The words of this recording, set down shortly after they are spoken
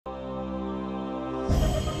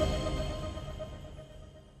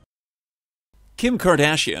Kim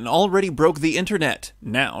Kardashian already broke the internet.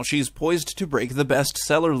 Now she's poised to break the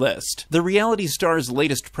bestseller list. The reality star's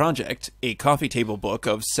latest project, a coffee table book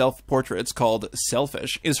of self-portraits called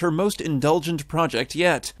Selfish, is her most indulgent project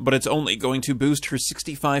yet, but it's only going to boost her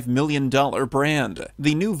 $65 million brand.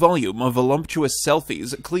 The new volume of voluptuous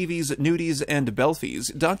selfies, cleavies, nudies, and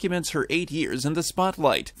belfies documents her 8 years in the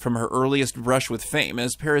spotlight, from her earliest brush with fame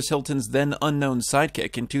as Paris Hilton's then unknown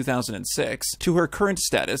sidekick in 2006, to her current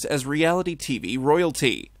status as reality TV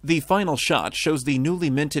royalty. The final shot shows the newly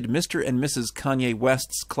minted Mr. and Mrs. Kanye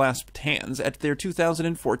West's clasped hands at their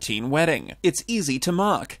 2014 wedding. It's easy to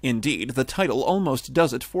mock. Indeed, the title almost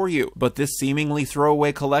does it for you, but this seemingly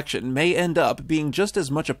throwaway collection may end up being just as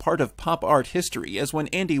much a part of pop art history as when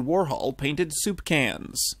Andy Warhol painted soup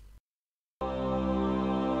cans.